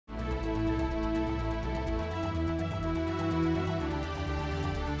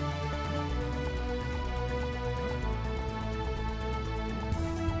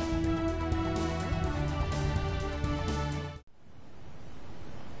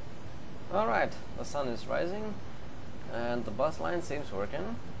Alright, the sun is rising and the bus line seems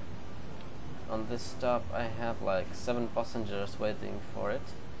working. On this stop I have like 7 passengers waiting for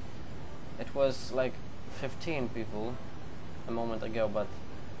it. It was like 15 people a moment ago, but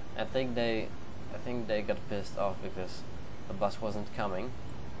I think they got pissed off because the bus wasn't coming.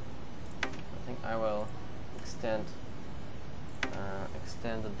 I think I will extend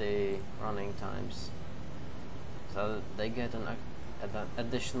the running times so that they get an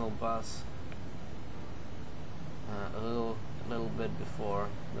additional bus a little bit before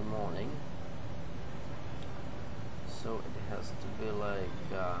the morning. So it has to be like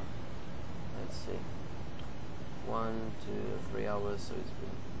let's see, 1, 2, 3 hours. So it's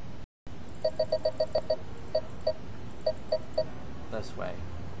this way.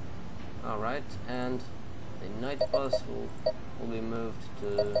 Alright, and the night bus will be moved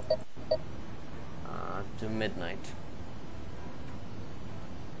to midnight,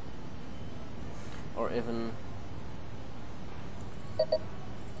 or even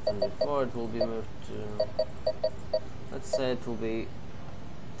before. It will be moved to, let's say it will be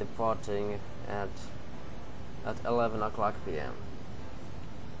departing at 11 o'clock p.m.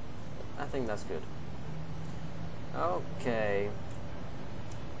 I think that's good. Okay,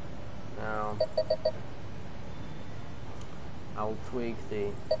 now I'll tweak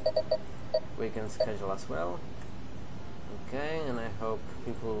the weekend schedule as well. Okay, and I hope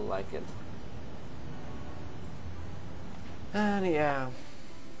people like it. And yeah,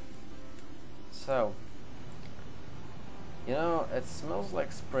 so you know, it smells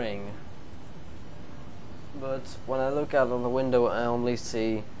like spring, but when I look out of the window I only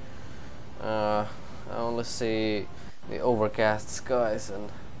see the overcast skies and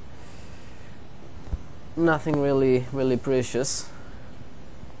nothing really precious.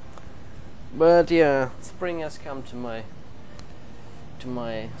 But yeah, spring has come to my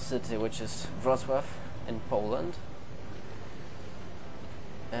city, which is Wrocław in Poland,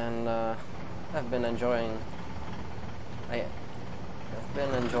 and I've been enjoying it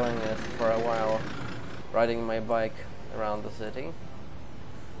for a while, riding my bike around the city.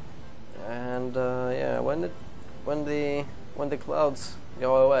 And yeah, when the clouds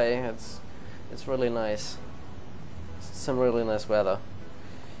go away, it's really nice. Some really nice weather.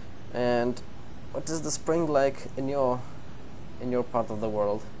 And what is the spring like in your part of the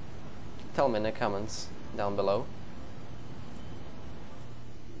world? Tell me in the comments down below.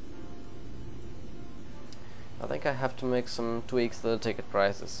 I think I have to make some tweaks to the ticket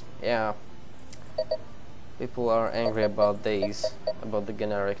prices. Yeah, people are angry about these, about the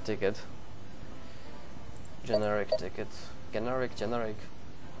generic ticket. Generic. I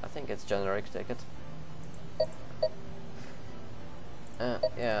think it's generic ticket.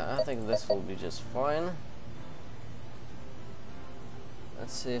 Yeah, I think this will be just fine.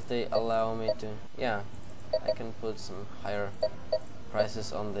 Let's see if they allow me to. Yeah, I can put some higher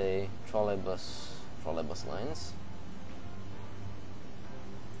prices on the trolleybus lines.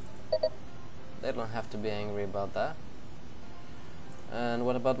 They don't have to be angry about that. And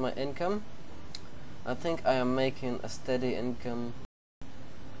what about my income? I think I am making a steady income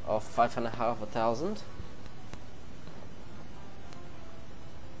of 5,500.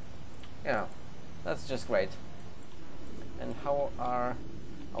 Yeah, that's just great. And how are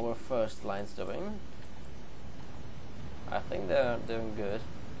our first lines doing? I think they're doing good.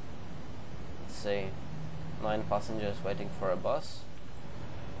 Let's see, 9 passengers waiting for a bus.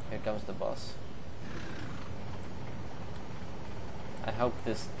 Here comes the bus. I hope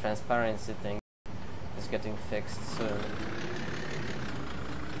this transparency thing is getting fixed soon.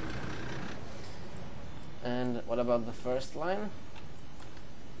 And what about the first line?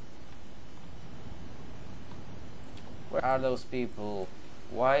 Where are those people?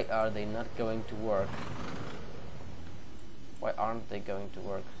 Why are they not going to work? Why aren't they going to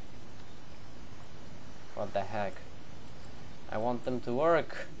work? What the heck? I want them to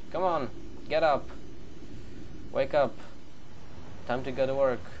work. Come on, get up. Wake up. Time to go to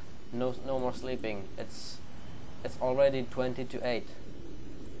work. No more sleeping. It's already 20 to 8.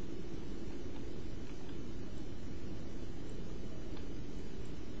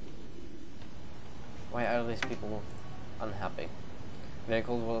 Why are these people unhappy?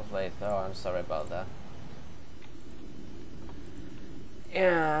 Vehicles will late. Oh, I'm sorry about that.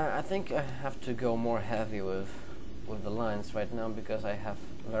 Yeah, I think I have to go more heavy with the lines right now because I have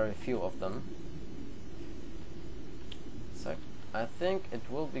very few of them. So I think it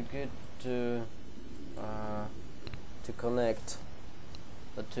will be good to connect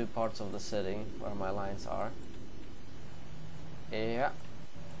the 2 parts of the city where my lines are. Yeah,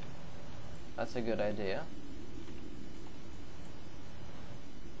 that's a good idea.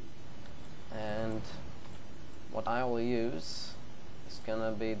 what I will use is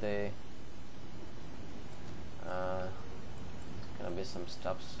gonna be the gonna be some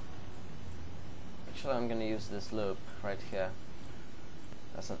stops. Actually, I'm gonna use this loop right here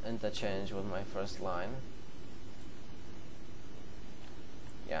as an interchange with my first line.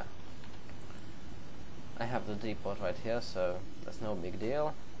 Yeah, I have the depot right here, so that's no big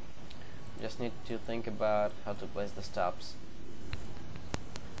deal. Just need to think about how to place the stops.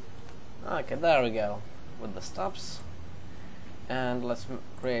 Okay, there we go with the stops. And let's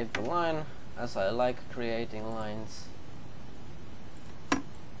create the line, as I like creating lines.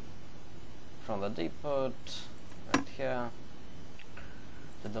 From the depot right here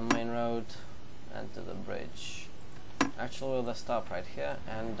to the main road and to the bridge. Actually, with the stop right here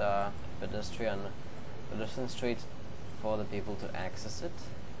and pedestrian street for the people to access it.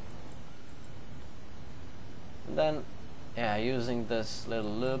 And then, yeah, using this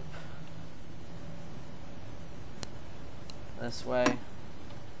little loop this way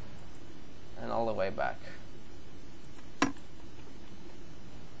and all the way back.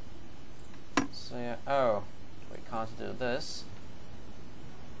 So yeah, oh, we can't do this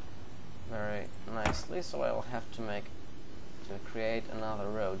very nicely, so I will have to create another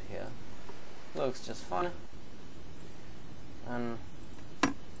road here. Looks just fine. And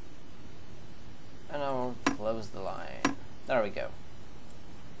I will close the line. There we go.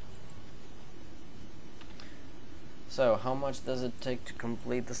 So how much does it take to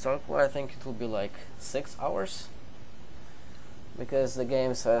complete the story? Well, I think it will be like 6 hours, because the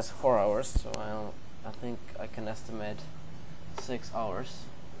game says 4 hours, so I think I can estimate 6 hours.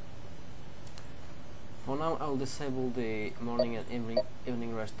 For now, I'll disable the morning and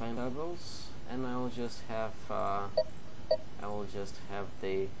evening rush timetables, and I will just have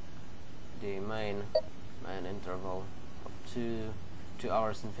the main interval of 2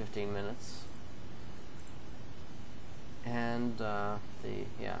 hours and 15 minutes. And the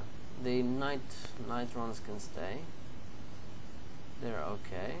night runs can stay. They're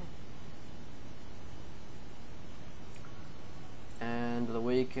okay. And the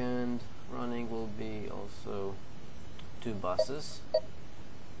weekend running will be also 2 buses.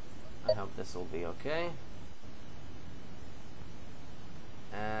 I hope this will be okay.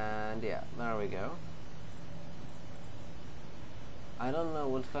 And yeah, there we go. I don't know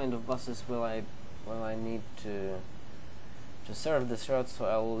what kind of buses will I need to serve this road, so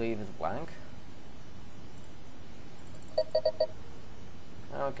I'll leave it blank.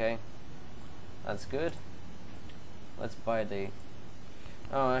 Okay, that's good. Let's buy the.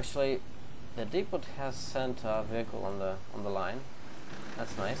 Oh, actually, the depot has sent a vehicle on the line.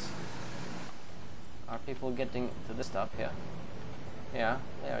 That's nice. Are people getting to the stop here? Yeah,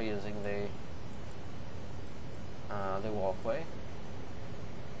 they are using the walkway.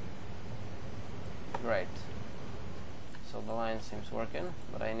 Great. So the line seems working,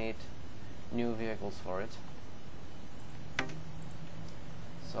 but I need new vehicles for it.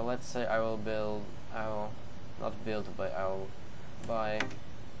 So let's say I will buy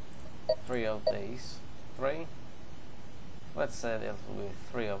 3 of these. 3? Let's say there will be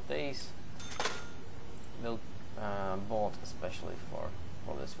 3 of these. Bought especially for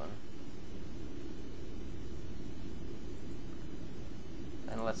this one.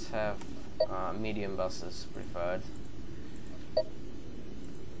 And let's have medium buses preferred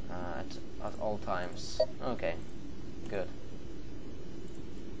at all times. Okay, good.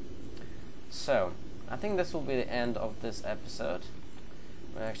 So I think this will be the end of this episode.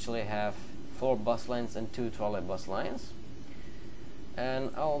 We actually have 4 bus lines and 2 trolleybus lines,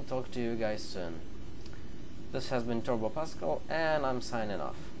 and I'll talk to you guys soon. This has been Turbo Pascal, and I'm signing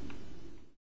off.